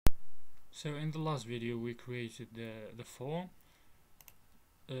So in the last video we created the form.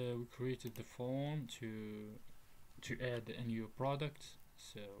 We created the form to add a new product.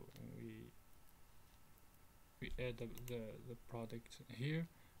 So we add the product here,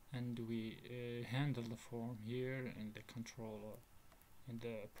 and we handle the form here in the controller, in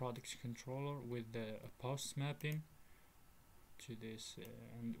the product controller, with the post mapping to this,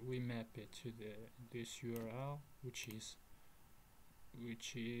 and we map it to this URL, which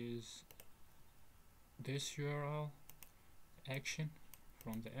is this URL action.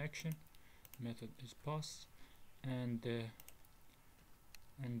 From the action method is post, and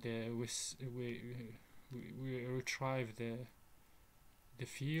we retrieve the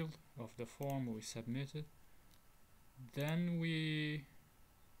field of the form we submitted. Then we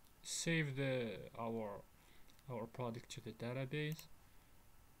save our product to the database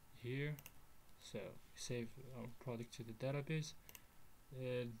here. So save our product to the database.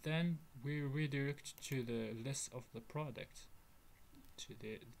 Then we redirect to the list of the product to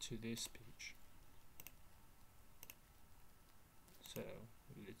this page. So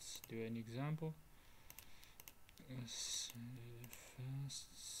let's do an example.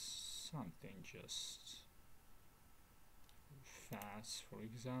 Something just fast, for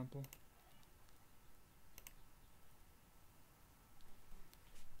example.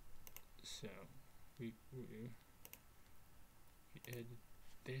 So we added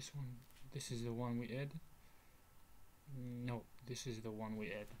this one. This is the one we added. No, this is the one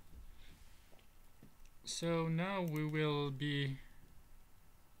we added. So now we will be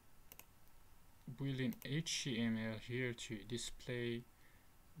building HTML here to display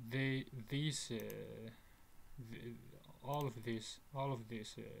all of these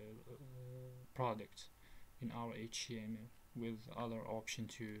products in our HTML, with other option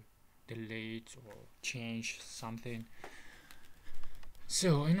to delete or change something.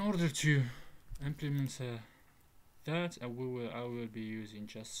 So in order to implement that, I will be using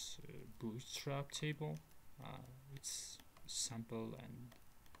just bootstrap table. It's simple, and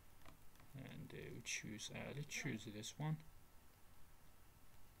we choose let's choose this one.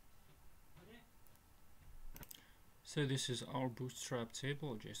 So this is our bootstrap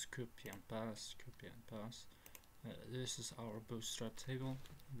table. Just copy and paste. This is our bootstrap table.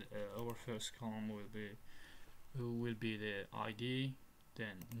 Our first column will be the ID,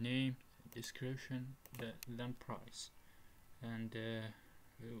 then name, description, then price, and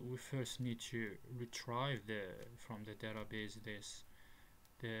we first need to retrieve from the database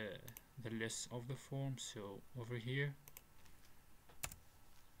the list of the form. So over here,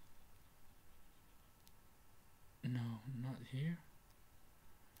 no, not here,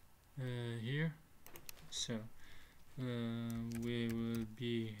 here. So we will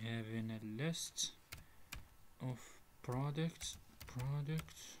be having a list of products,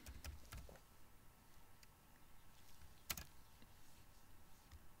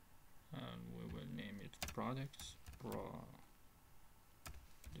 and we will name it products,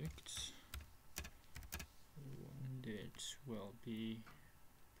 and it will be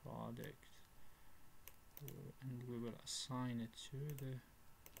product, and we will assign it to the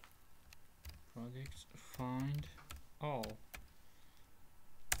product find all.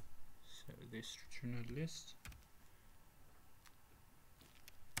 So this return list.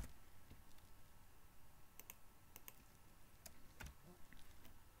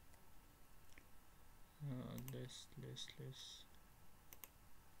 List.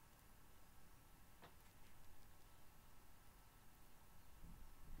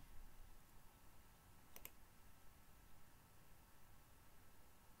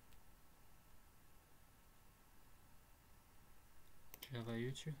 Java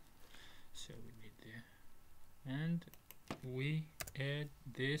YouTube. So we need there, and we add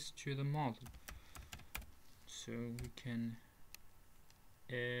this to the model. So we can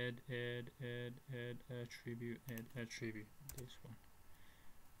add attribute, this one,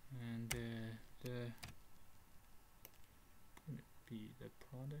 and the be the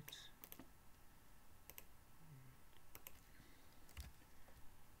products.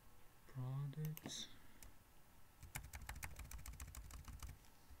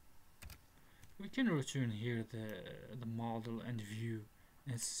 We can return here the model and view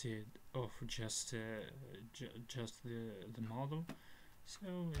instead of just the model.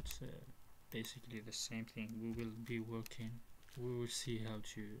 So it's basically the same thing. We will be working. We will see how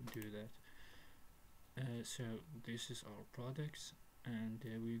to do that. So this is our products, and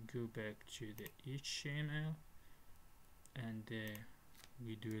we go back to the HTML, and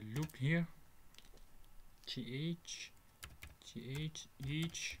we do a loop here. Each.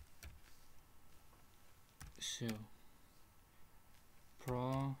 So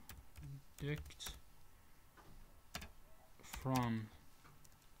product from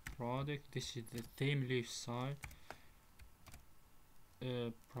product. This is the Thymeleaf side.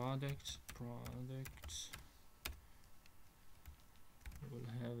 Products.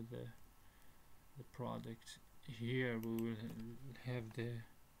 We'll have the product here. We will have the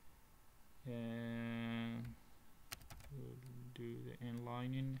we'll do the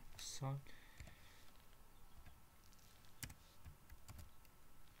inlining side.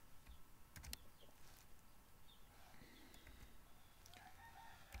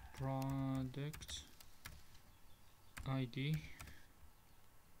 Product ID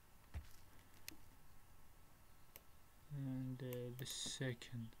and the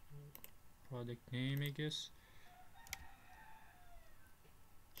second product name, I guess,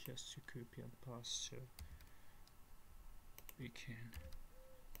 just to copy and paste so we can.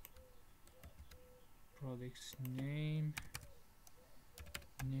 Product's name,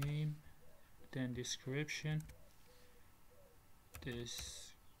 then description,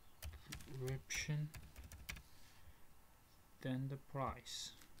 then the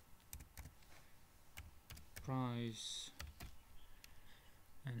price,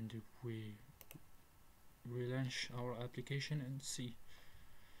 and we relaunch our application and see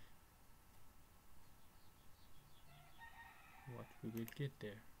what we will get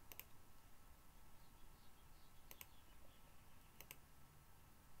there.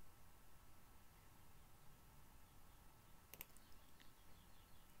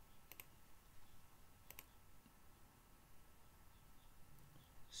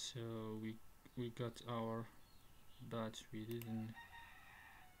 So we got our, but we didn't.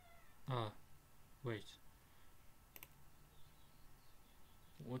 Wait.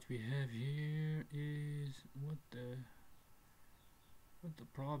 What we have here is what the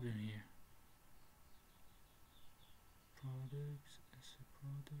problem here? Products as a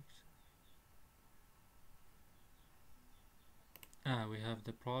product. We have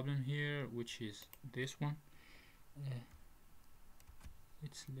the problem here, which is this one.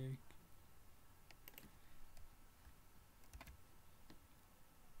 It's like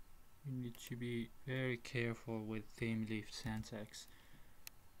you need to be very careful with Thymeleaf syntax.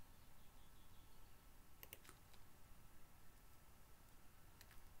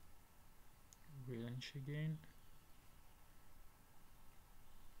 Relaunch again.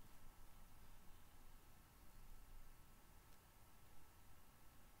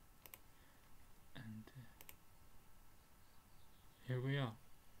 And here we are.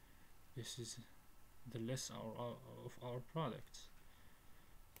 This is the list of our products.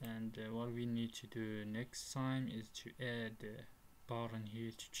 And what we need to do next time is to add a button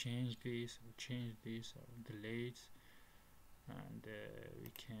here to change this or delete, and we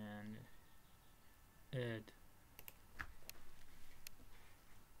can add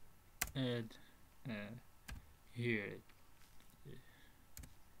here.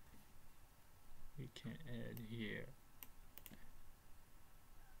 We can add here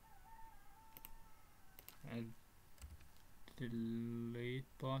add delete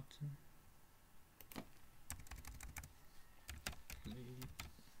button, delete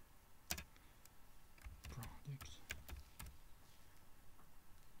product,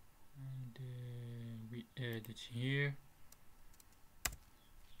 and we add it here.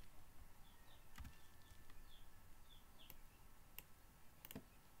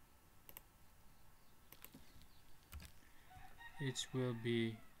 It will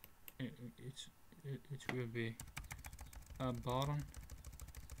be a button,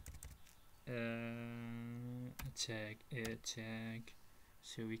 a tag,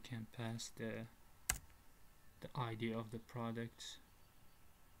 so we can pass the ID of the product,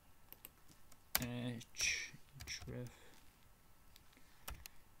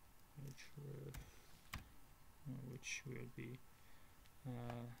 which will be a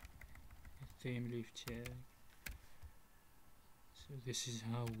Thymeleaf tag. So this is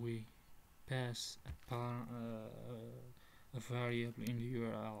how we pass a variable in the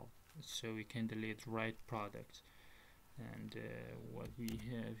URL, so we can delete right product. And what we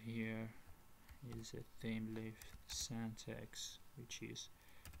have here is a Thymeleaf syntax, which is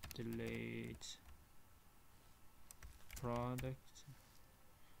delete product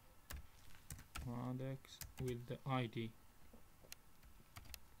with the ID.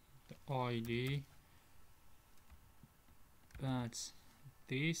 But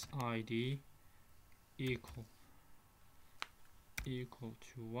this ID equal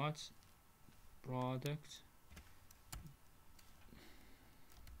to what? Product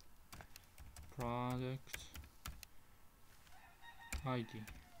ID,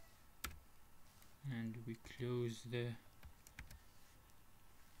 and we close the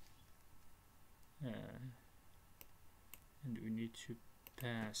need to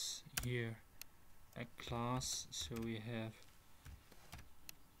pass here a class. So we have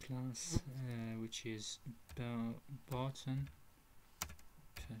class which is button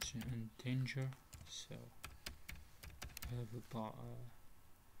and danger. So we have a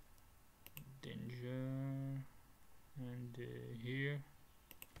danger, and here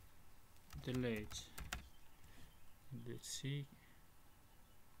delete. Let's see.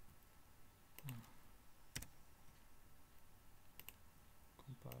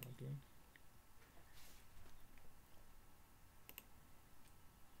 Compile again.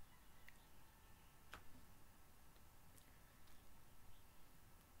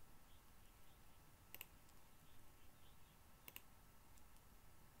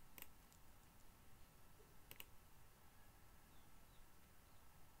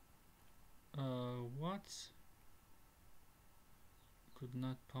 What could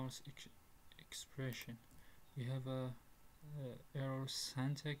not parse expression? We have a error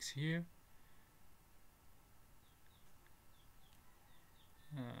syntax here.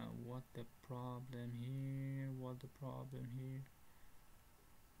 What the problem here? What the problem here?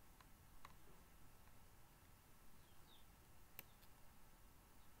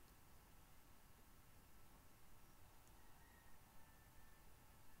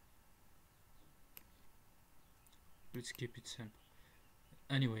 Let's keep it simple.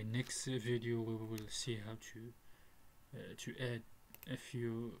 Anyway, next video we will see how to add a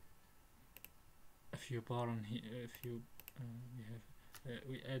few button here.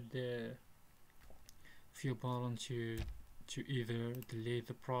 We add the few button to either delete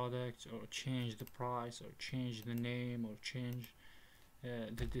the product or change the price or change the name or change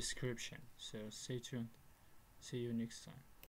the description. So stay tuned. See you next time.